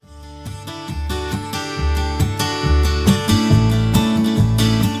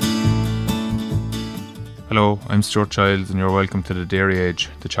Hello, I'm Stuart Childs and you're welcome to the Dairy Age,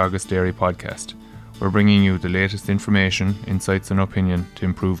 the Teagasc Dairy podcast. We're bringing you the latest information, insights and opinion to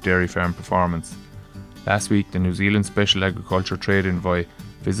improve dairy farm performance. Last week, the New Zealand Special Agriculture Trade Envoy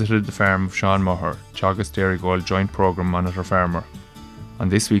visited the farm of Sean Moher, Teagasc Dairygold Joint Programme Monitor Farmer. On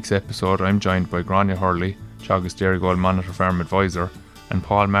this week's episode, I'm joined by Grania Hurley, Teagasc Dairygold Monitor Farm Advisor, and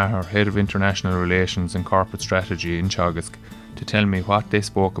Paul Moher, Head of International Relations and Corporate Strategy in Teagasc, to tell me what they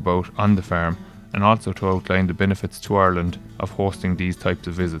spoke about on the farm and also to outline the benefits to Ireland of hosting these types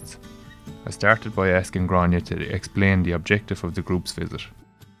of visits. I started by asking Grania to explain the objective of the group's visit.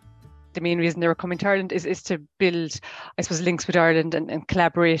 The main reason they were coming to Ireland is to build, I suppose, links with Ireland and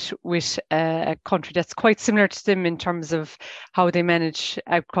collaborate with a country that's quite similar to them in terms of how they manage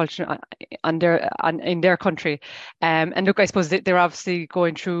agriculture in their country. And look, I suppose they're obviously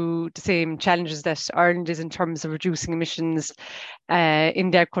going through the same challenges that Ireland is in terms of reducing emissions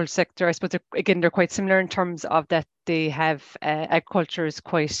in the agriculture sector. I suppose they're quite similar in terms of that they have agriculture is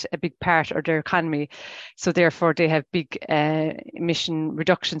quite a big part of their economy, so therefore they have big emission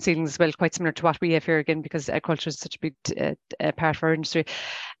reduction ceilings as well, quite similar to what we have here again, because agriculture is such a big part of our industry.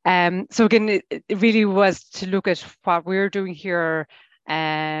 So again, it really was to look at what we're doing here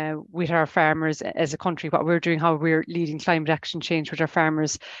with our farmers as a country, what we're doing, how we're leading climate action change with our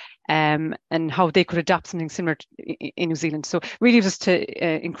farmers, and how they could adopt something similar in New Zealand. So really just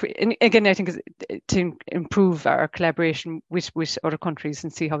to increase, and again, I think to improve our collaboration with other countries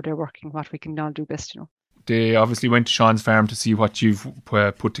and see how they're working, what we can all do best, They obviously went to Sean's farm to see what you've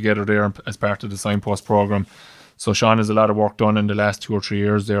put together there as part of the Signpost programme. So Sean has a lot of work done in the last 2 or 3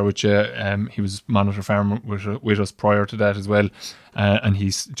 years there, which he was monitor farmer with us prior to that as well, and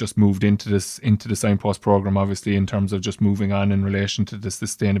he's just moved into the Signpost programme, obviously, in terms of just moving on in relation to the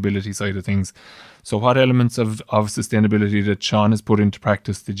sustainability side of things. So what elements of sustainability that Sean has put into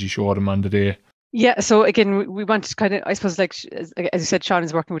practice did you show them on the day? Yeah, so again, we wanted to kind of, I suppose, like as you said, Sean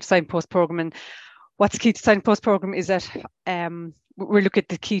is working with the Signpost programme, and what's key to the Signpost programme is that we look at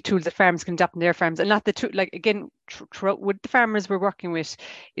the key tools that farmers can adopt in their farms, and not the like again with the farmers we're working with,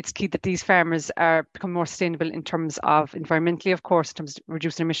 it's key that these farmers become more sustainable in terms of environmentally, of course, in terms of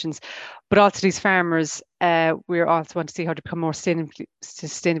reducing emissions, but also these farmers we also want to see how to become more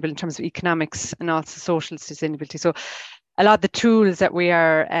sustainable in terms of economics and also social sustainability. So a lot of the tools that we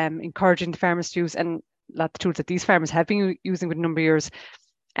are encouraging the farmers to use, and a lot of the tools that these farmers have been using for a number of years,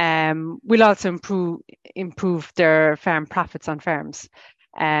 will also improve their farm profits on farms.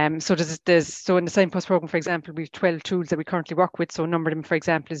 So so in the Signpost programme, for example, we have 12 tools that we currently work with. So a number of them, for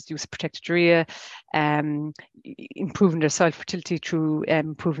example, is use of protected urea, improving their soil fertility through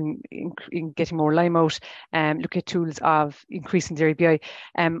improving in getting more lime out, look at tools of increasing their ABI.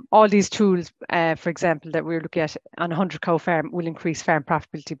 All these tools, for example, that we're looking at on a 100-cow farm will increase farm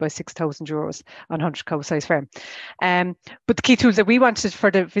profitability by €6,000 on a 100-cow size farm. But the key tools that we wanted for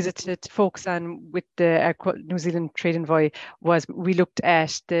the visit to focus on with the New Zealand Trade Envoy was we looked at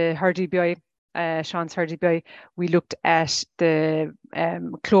the herd EBI, Sean's herd EBI. We looked at the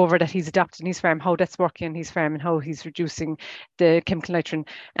clover that he's adopted in his farm, how that's working in his farm and how he's reducing the chemical nitrogen.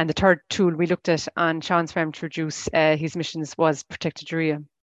 And the third tool we looked at on Sean's farm to reduce his emissions was protected urea.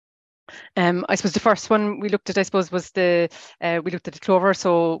 I suppose the first one we looked at, I suppose, was we looked at the clover.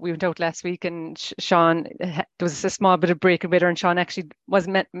 So we went out last week, and Sean, there was a small bit of break in weather, and Sean actually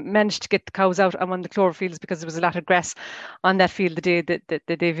managed to get the cows out on one of the clover fields because there was a lot of grass on that field the day that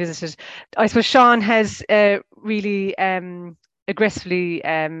they visited. I suppose Sean has really aggressively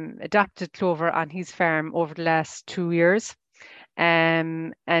adopted clover on his farm over the last 2 years.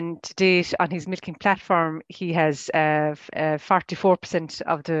 And to date on his milking platform, he has 44%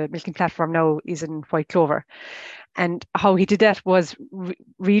 of the milking platform now is in white clover. And how he did that was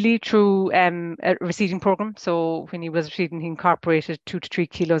really through a reseeding program. So when he was reseeding, he incorporated 2 to 3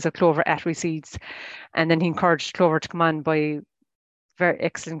 kilos of clover at reseeds, and then he encouraged clover to come on by very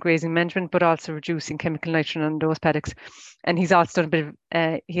excellent grazing management, but also reducing chemical nitrogen on those paddocks. And he's also done a bit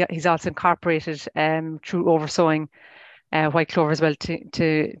of he's also incorporated through oversowing white clover as well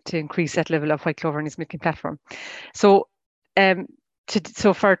to increase that level of white clover in his milking platform. So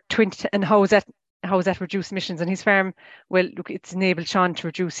for 20, and how is that reduce emissions on his farm? Well, look, it's enabled Sean to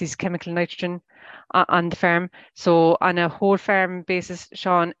reduce his chemical nitrogen on the farm. So on a whole farm basis,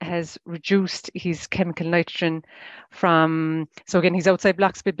 Sean has reduced his chemical nitrogen from, so again, he's outside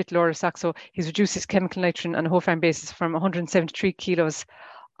blocks, a bit lower stock. So he's reduced his chemical nitrogen on a whole farm basis from 173 kilos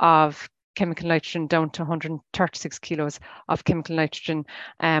of chemical nitrogen down to 136 kilos of chemical nitrogen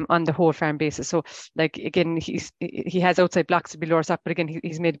on the whole farm basis. So like again, he has outside blocks to be lower stock, but again,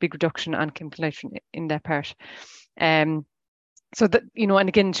 he's made a big reduction on chemical nitrogen in that part. So that, and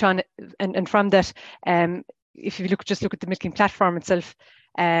again, Sean, and from that, if you look at the milking platform itself,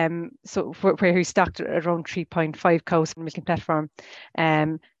 so where he stocked around 3.5 cows on the milking platform,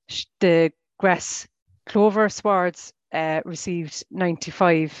 the grass clover swards received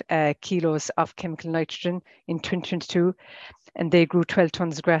 95 kilos of chemical nitrogen in 2022, and they grew 12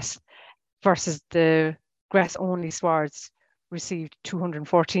 tons of grass, versus the grass only swards received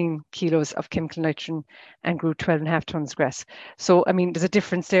 214 kilos of chemical nitrogen and grew 12.5 tons of grass. So, I mean, there's a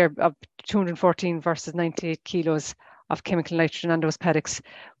difference there of 214 versus 98 kilos of chemical nitrogen on those paddocks,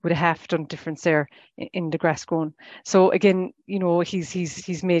 with a half ton difference there in the grass grown. So again,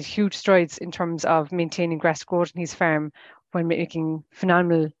 he's made huge strides in terms of maintaining grass growth in his farm while making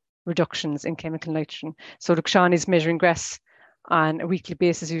phenomenal reductions in chemical nitrogen. So look, Sean is measuring grass on a weekly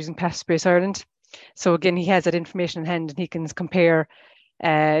basis using Pasture Ireland. So again, he has that information in hand, and he can compare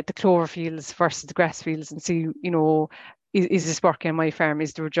the clover fields versus the grass fields and see, is this working on my farm?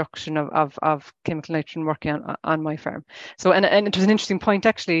 Is the reduction of chemical nitrogen working on my farm? So, and it was an interesting point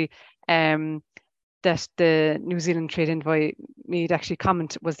actually, that the New Zealand Trade Envoy made actually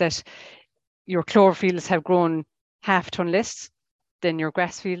comment, was that your clover fields have grown half ton less than your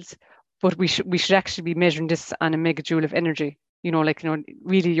grass fields, but we should actually be measuring this on a megajoule of energy.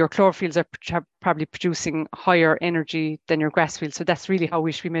 Really your clover fields are probably producing higher energy than your grass fields. So that's really how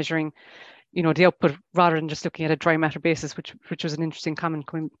we should be measuring, the output, rather than just looking at a dry matter basis, which was an interesting comment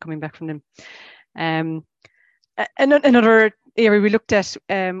coming back from them. Another area we looked at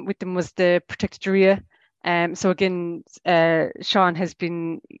with them was the protected urea. So again, Sean has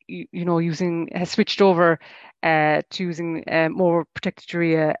been, has switched over to using more protected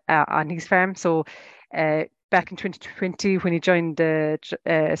urea on his farm. So back in 2020, when he joined the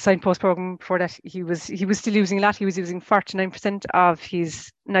Signpost program, before that, he was still using a lot. He was using 49% of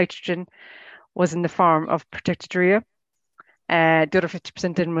his nitrogen was in the form of protected urea. The other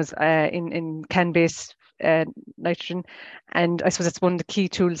 50% then was in can-based nitrogen. And I suppose that's one of the key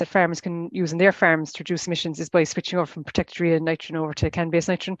tools that farmers can use in their farms to reduce emissions, is by switching over from protected urea nitrogen over to can-based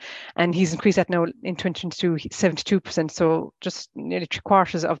nitrogen. And he's increased that now in 2022, 72%. So just nearly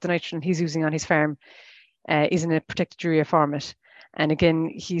 3/4 of the nitrogen he's using on his farm is in a protected urea format. And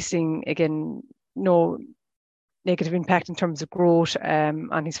again, he's seeing, no negative impact in terms of growth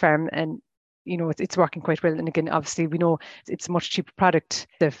on his farm. And it's working quite well. And again, obviously, we know it's a much cheaper product,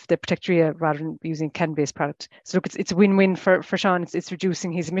 the protected urea, rather than using can-based product. So look, it's a win-win for Sean. It's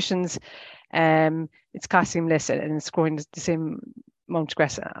reducing his emissions, it's costing him less, and it's growing the same amount of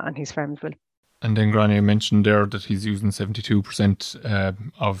grass on his farm as well. And then Granny mentioned there that he's using 72%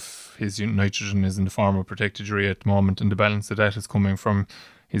 of his nitrogen is in the form of protected urea at the moment, and the balance of that is coming from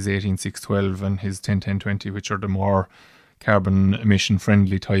his 18-6-12 and his 10-10-20, which are the more carbon emission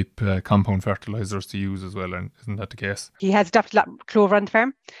friendly type compound fertilizers to use as well. And isn't that the case? He has adopted clover on the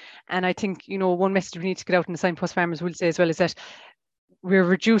farm, and I think one message we need to get out in the Signpost farmers will say as well is that we're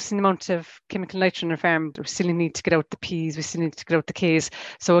reducing the amount of chemical nitrogen on our farm. We still need to get out the P's, we still need to get out the K's.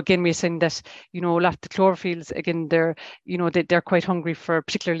 So again, we're saying that, a lot of the clover fields, again, they're quite hungry for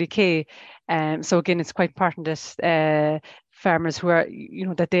particularly K. So again, it's quite important that farmers who are,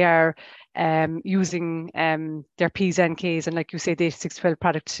 that they are using their P's and K's. And like you say, the 8612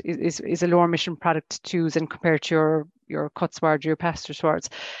 product is a lower emission product to use, and compared to your cut sward, your pasture swards.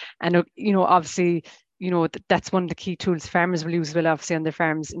 And, obviously, that's one of the key tools farmers will use as well, obviously, on their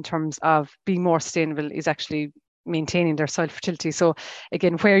farms in terms of being more sustainable, is actually maintaining their soil fertility. So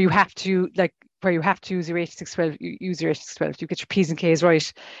again, where you have to use your 8612, you use your 8612. You get your P's and K's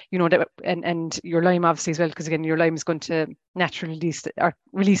right, and your lime obviously as well, because again, your lime is going to naturally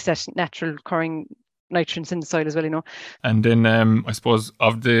release that natural occurring nitrogens in the soil as well, And then I suppose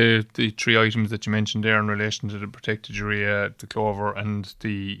of the three items that you mentioned there in relation to the protected urea, the clover and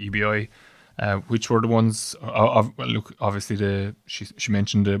the EBI, which were the ones, look, obviously she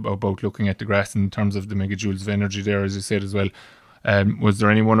mentioned about looking at the grass in terms of the megajoules of energy there, as you said as well. Was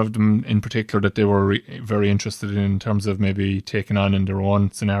there any one of them in particular that they were very interested in terms of maybe taking on in their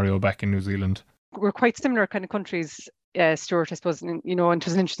own scenario back in New Zealand? We're quite similar kind of countries, Stuart, I suppose, and it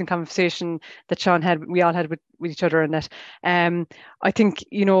was an interesting conversation that we all had with each other, and that I think,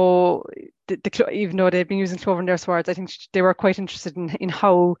 even though they've been using clover in their swards, I think they were quite interested in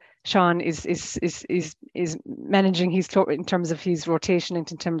how Sean is managing his in terms of his rotation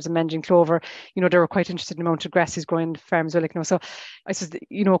and in terms of managing clover. They were quite interested in the amount of grass he's growing in the farm as well. So I suppose,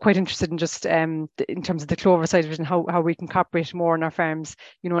 quite interested in just in terms of the clover side of it and how we can cooperate more on our farms,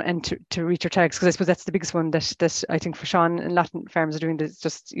 and to reach our targets, because I suppose that's the biggest one that I think for Sean and Latin farms are doing, is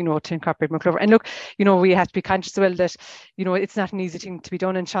just to incorporate more clover. And look, we have to be conscious as well that it's not an easy thing to be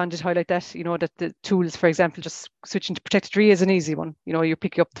done, and Sean did highlight that that the tools, for example, just switching to protected tree is an easy one. You're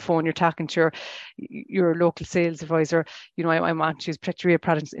picking up the phone, you're talking to your local sales advisor, I want to use protected tree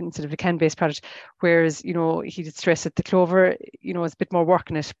product instead of a can-based product, whereas he did stress that the clover is a bit more work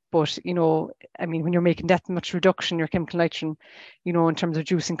in it, but when you're making that much reduction in your chemical nitrogen, in terms of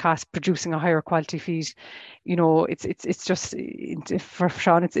reducing costs, producing a higher quality feed, it's just, for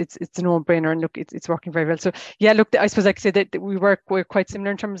Sean, it's a no-brainer, and look, it's working very well. So yeah, look, I suppose I could say that we're quite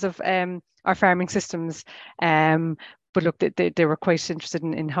similar in terms of our farming systems, but look, they were quite interested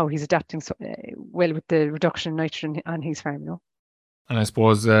in how he's adapting well with the reduction in nitrogen on his farm. And I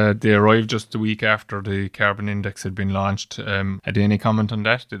suppose they arrived just a week after the carbon index had been launched. Had any comment on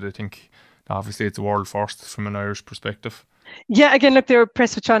that? Did they think, obviously it's a world first from an Irish perspective? Yeah, again, look, they were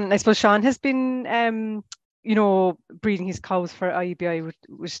impressed with Sean. I suppose Sean has been breeding his cows for IEBI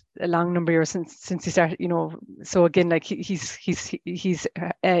with a long number of years since he started, so again, like his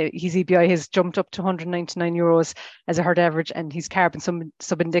EBI has jumped up to €199 as a herd average, and his carbon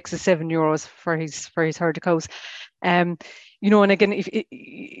sub-index is €7 for his herd of cows. And again, if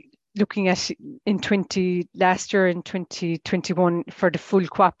looking at last year in 2021, for the full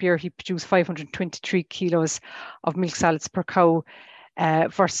crop year, he produced 523 kilos of milk solids per cow.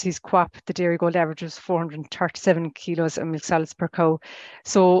 Versus his crop, the Dairygold average was 437 kilos of milk solids per cow.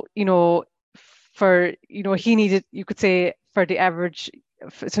 So, for, he needed, you could say, for the average,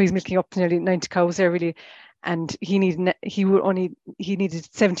 so he's milking up to nearly 90 cows there, really, and he needed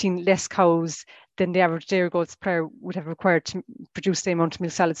 17 less cows than the average Dairygold supplier would have required to produce the amount of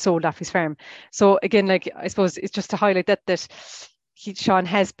milk solids sold off his farm. So again, like, I suppose it's just to highlight that Sean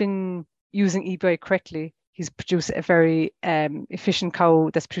has been using EBI correctly. He's produced a very efficient cow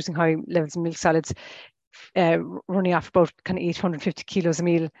that's producing high levels of milk solids, running off about kind of 850 kilos a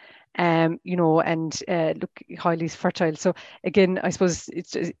meal, and look, highly fertile. So again, I suppose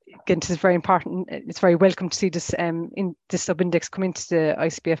this is very important. It's very welcome to see this in this sub-index come into the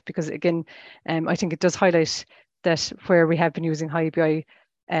ICBF, because again, I think it does highlight that where we have been using high EBI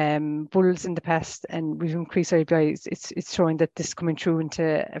bulls in the past, and we've increased our EBI, it's showing that this is coming through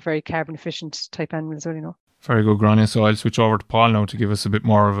into a very carbon efficient type animal as well, Very good, Grania. So I'll switch over to Paul now to give us a bit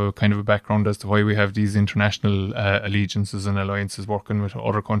more of a kind of a background as to why we have these international allegiances and alliances working with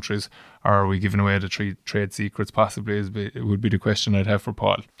other countries. Or are we giving away the trade secrets possibly? It would be the question I'd have for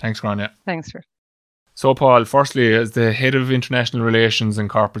Paul. Thanks, Grania. Thanks, sir. So Paul, firstly, as the head of international relations and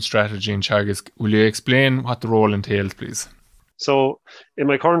corporate strategy in Teagasc, will you explain what the role entails, please? So in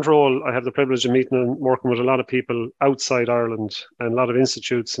my current role, I have the privilege of meeting and working with a lot of people outside Ireland and a lot of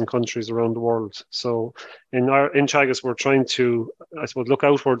institutes and countries around the world. So in Teagasc, we're trying to, I suppose, look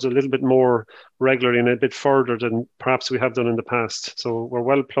outwards a little bit more regularly and a bit further than perhaps we have done in the past. So we're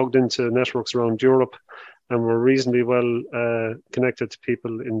well plugged into networks around Europe, and we're reasonably well connected to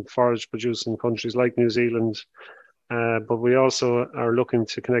people in forage producing countries like New Zealand. But we also are looking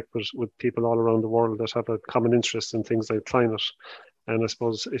to connect with people all around the world that have a common interest in things like climate. And I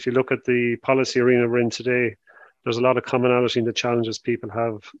suppose if you look at the policy arena we're in today, there's a lot of commonality in the challenges people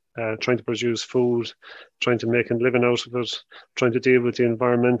have trying to produce food, trying to make a living out of it, trying to deal with the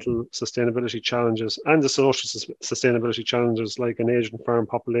environmental sustainability challenges and the social sustainability challenges like an aging farm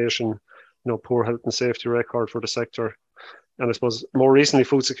population, poor health and safety record for the sector. And I suppose more recently,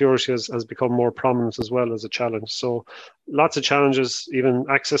 food security has become more prominent as well as a challenge. So lots of challenges, even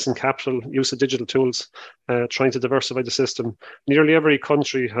access and capital, use of digital tools, trying to diversify the system. Nearly every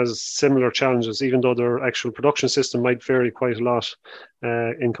country has similar challenges, even though their actual production system might vary quite a lot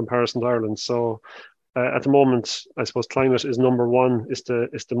in comparison to Ireland. So at the moment, I suppose climate is number one. It's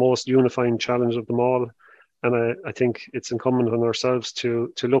the most unifying challenge of them all. And I think it's incumbent on ourselves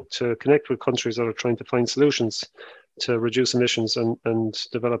to look to connect with countries that are trying to find solutions to reduce emissions and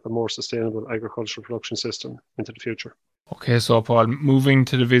develop a more sustainable agricultural production system into the future. Okay, so Paul, moving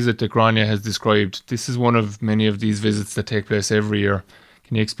to the visit that Grania has described, this is one of many of these visits that take place every year.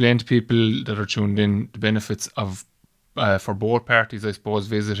 Can you explain to people that are tuned in the benefits of, for both parties, I suppose,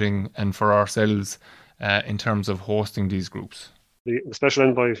 visiting and for ourselves in terms of hosting these groups? The Special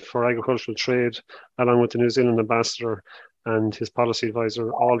Envoy for Agricultural Trade, along with the New Zealand Ambassador and his policy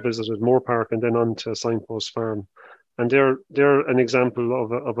advisor, all visited Moher Park and then on to Signpost Farm. And they're an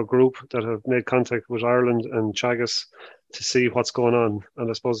example of a group that have made contact with Ireland and Teagasc to see what's going on. And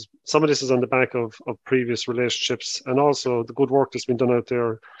I suppose some of this is on the back of previous relationships, and also the good work that's been done out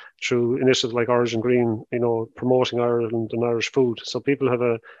there through initiatives like Origin Green, promoting Ireland and Irish food. So people have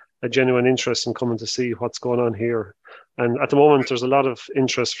a genuine interest in coming to see what's going on here. And at the moment, there's a lot of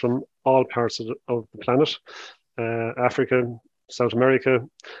interest from all parts of the planet, Africa, South America,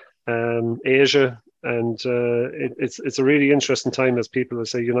 Asia. And it's a really interesting time as people,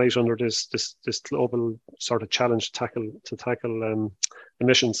 let's say, unite under this global sort of challenge to tackle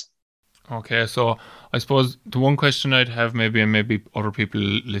emissions. Okay, so I suppose the one question I'd have and maybe other people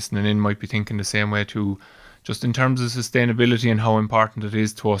listening in might be thinking the same way too, just in terms of sustainability and how important it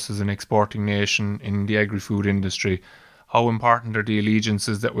is to us as an exporting nation in the agri-food industry. How important are the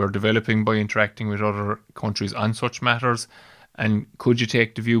allegiances that we're developing by interacting with other countries on such matters? And could you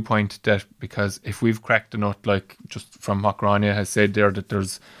take the viewpoint that, because if we've cracked the nut, like just from what Grania has said there, that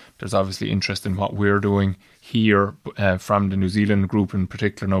there's obviously interest in what we're doing here from the New Zealand group in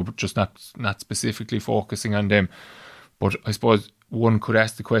particular now, but just not specifically focusing on them. But I suppose one could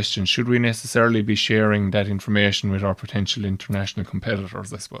ask the question, should we necessarily be sharing that information with our potential international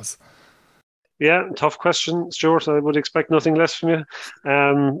competitors, I suppose? Yeah, tough question, Stuart. I would expect nothing less from you.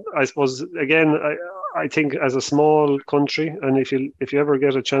 I suppose, again, I think as a small country, and if you ever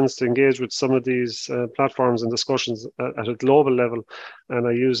get a chance to engage with some of these platforms and discussions at a global level, and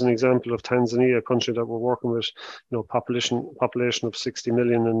I use an example of Tanzania, a country that we're working with, population of 60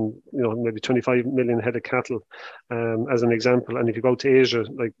 million and maybe 25 million head of cattle, as an example. And if you go to Asia,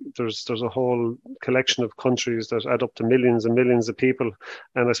 like there's a whole collection of countries that add up to millions and millions of people.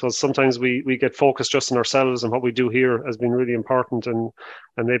 And I suppose sometimes we get focused just on ourselves, and what we do here has been really important, and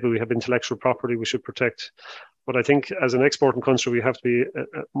maybe we have intellectual property we should protect. But I think as an exporting country, we have to be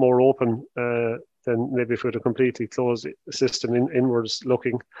more open than maybe if we had a completely closed system inwards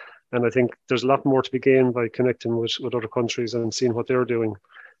looking. And I think there's a lot more to be gained by connecting with other countries and seeing what they're doing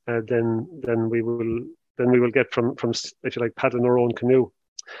than we will get from, if you like, paddling our own canoe.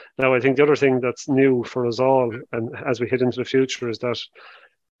 Now, I think the other thing that's new for us all, and as we head into the future, is that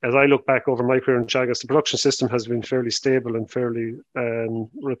as I look back over my career in Teagasc, the production system has been fairly stable and fairly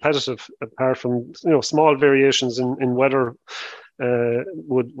repetitive, apart from small variations in weather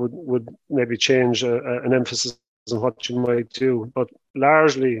would maybe change an emphasis on what you might do. But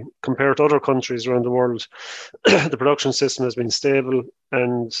largely, compared to other countries around the world, the production system has been stable,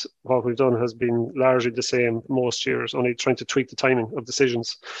 and what we've done has been largely the same most years, only trying to tweak the timing of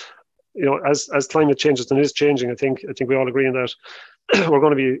decisions. As climate changes, and is changing, I think we all agree on that. We're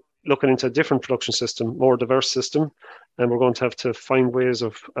going to be looking into a different production system, more diverse system, and we're going to have to find ways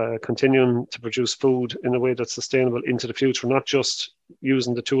of continuing to produce food in a way that's sustainable into the future, not just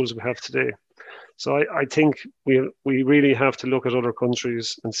using the tools we have today. So I think we really have to look at other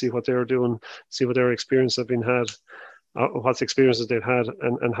countries and see what they're doing, see what their experiences have been had, what experiences they've had,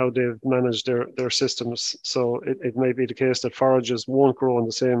 and how they've managed their systems. So it may be the case that forages won't grow in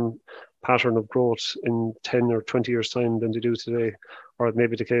the same pattern of growth in 10 or 20 years' time than they do today. Or it may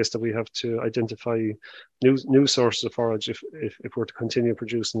be the case that we have to identify new sources of forage if we're to continue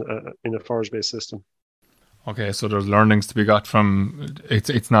producing in a forage-based system. Okay, so there's learnings to be got from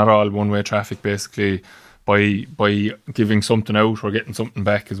it's not all one-way traffic, basically, by giving something out or getting something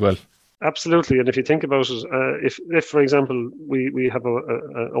back as well. Absolutely, and if you think about it, if for example we have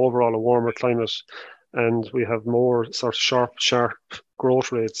a overall a warmer climate, and we have more sort of sharp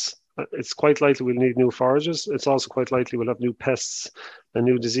growth rates, it's quite likely we'll need new forages. It's also quite likely we'll have new pests and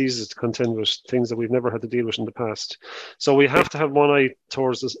new diseases to contend with, things that we've never had to deal with in the past. So we have to have one eye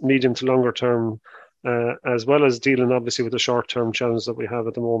towards this medium to longer term, as well as dealing obviously with the short-term challenge that we have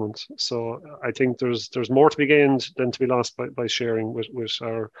at the moment. So I think there's more to be gained than to be lost by sharing with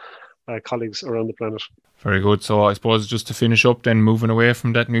our colleagues around the planet. Very good. So I suppose just to finish up then, moving away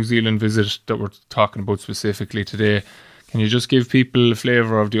from that New Zealand visit that we're talking about specifically today, can you just give people a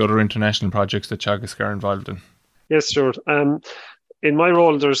flavour of the other international projects that Teagasc are involved in? Yes, sure. In my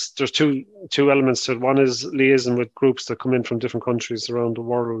role, there's two elements to it. One is liaising with groups that come in from different countries around the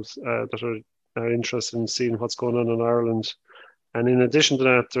world that are interested in seeing what's going on in Ireland. And in addition to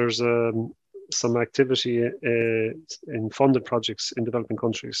that, there's some activity in funded projects in developing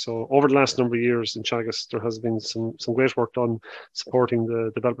countries. So over the last number of years in Teagasc, there has been some great work done supporting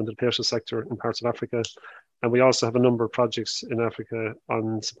the development of the potato sector in parts of Africa. And we also have a number of projects in Africa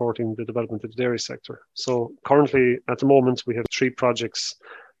on supporting the development of the dairy sector. So currently, at the moment, we have 3 projects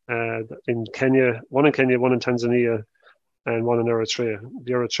in Kenya, one in Tanzania, and one in Eritrea.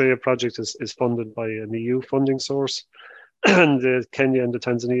 The Eritrea project is funded by an EU funding source, and the Kenya and the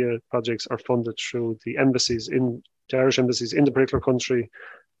Tanzania projects are funded through the Irish embassies in the particular country,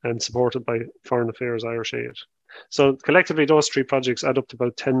 and supported by Foreign Affairs Irish Aid. So collectively, those 3 projects add up to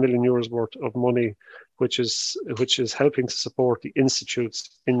about 10 million euros worth of money, which is helping to support the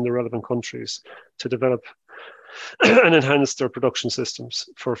institutes in the relevant countries to develop and enhance their production systems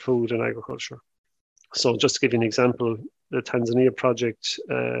for food and agriculture. So just to give you an example, the Tanzania project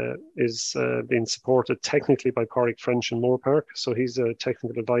is being supported technically by Pádraig French and Moher. So he's a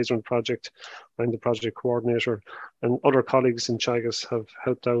technical advisor on the project. I'm the project coordinator, and other colleagues in Teagasc have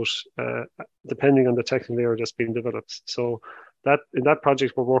helped out depending on the technical area that's being developed. So in that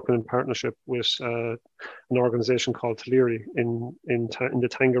project, we're working in partnership with an organization called Teagasc in the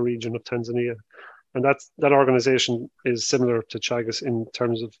Tanga region of Tanzania. And that organization is similar to Teagasc in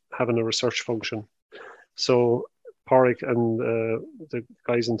terms of having a research function. So Pádraig and the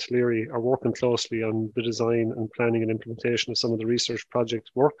guys in Teagasc are working closely on the design and planning and implementation of some of the research project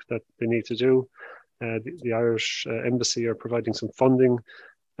work that they need to do. The Irish Embassy are providing some funding,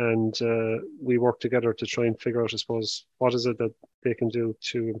 and we work together to try and figure out, I suppose, what is it that they can do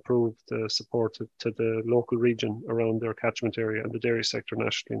to improve the support to the local region around their catchment area and the dairy sector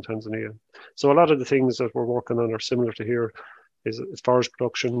nationally in Tanzania. So a lot of the things that we're working on are similar to here. Is forage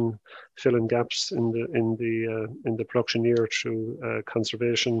production, filling gaps in the production year through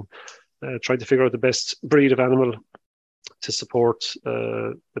conservation, trying to figure out the best breed of animal to support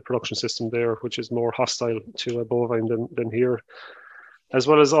the production system there, which is more hostile to a bovine than here, as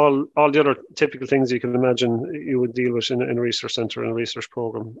well as all the other typical things you can imagine you would deal with in a research centre and a research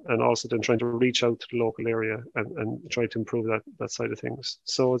programme, and also then trying to reach out to the local area and try to improve that side of things.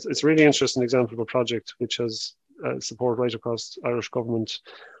 So it's a really interesting example of a project which has support right across Irish government,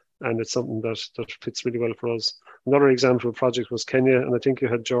 and it's something that fits really well for us. Another example of a project was Kenya, and I think you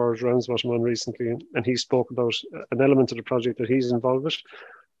had George Ramsbottom on recently, and he spoke about an element of the project that he's involved with,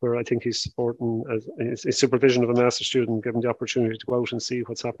 where I think he's supporting his supervision of a master's student, given the opportunity to go out and see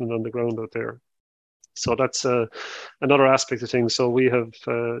what's happening on the ground out there. So that's another aspect of things. So we have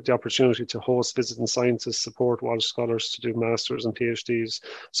the opportunity to host visiting scientists, support Walsh scholars to do masters and PhDs.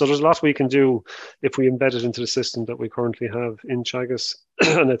 So there's a lot we can do if we embed it into the system that we currently have in Teagasc.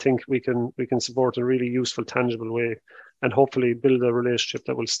 And I think we can support in a really useful, tangible way, and hopefully build a relationship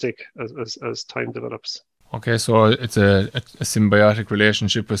that will stick as time develops. Okay, so it's a symbiotic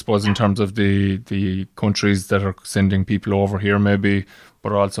relationship, I suppose, in terms of the countries that are sending people over here, maybe,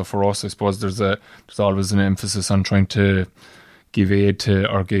 but also for us, I suppose there's always an emphasis on trying to give aid to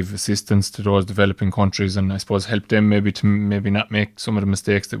or give assistance to those developing countries, and I suppose help them maybe not make some of the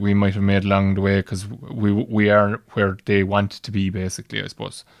mistakes that we might have made along the way, because we are where they want to be, basically, I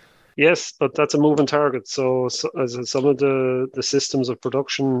suppose. Yes, but that's a moving target. So as some of the systems of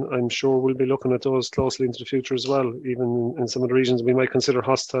production, I'm sure we'll be looking at those closely into the future as well. Even in some of the regions we might consider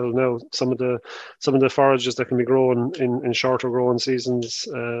hostile now, some of the forages that can be grown in shorter growing seasons,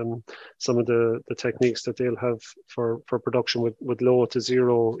 some of the techniques that they'll have for production with low to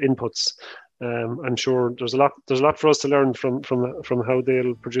zero inputs. I'm sure there's a lot for us to learn from how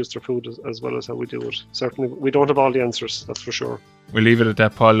they'll produce their food as well as how we do it. Certainly, we don't have all the answers, that's for sure. We'll leave it at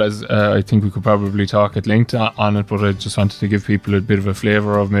that, Paul, as I think we could probably talk at length on it, but I just wanted to give people a bit of a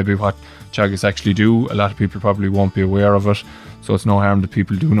flavour of maybe what Teagasc actually do. A lot of people probably won't be aware of it, so it's no harm that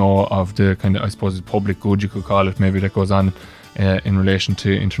people do know of the kind of, I suppose, public good, you could call it, maybe, that goes on in relation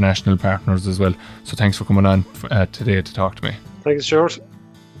to international partners as well. So thanks for coming on today to talk to me. Thank you, Stuart.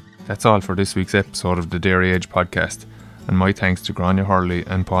 That's all for this week's episode of the Dairy Age podcast, and my thanks to Grania Hurley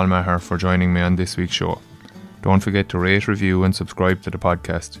and Paul Moher for joining me on this week's show. Don't forget to rate, review and subscribe to the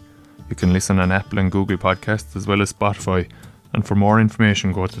podcast. You can listen on Apple and Google Podcasts as well as Spotify, and for more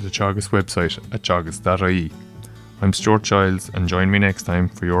information go to the Teagasc website at teagasc.ie. I'm Stuart Childs, and join me next time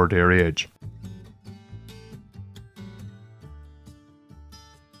for your Dairy Age.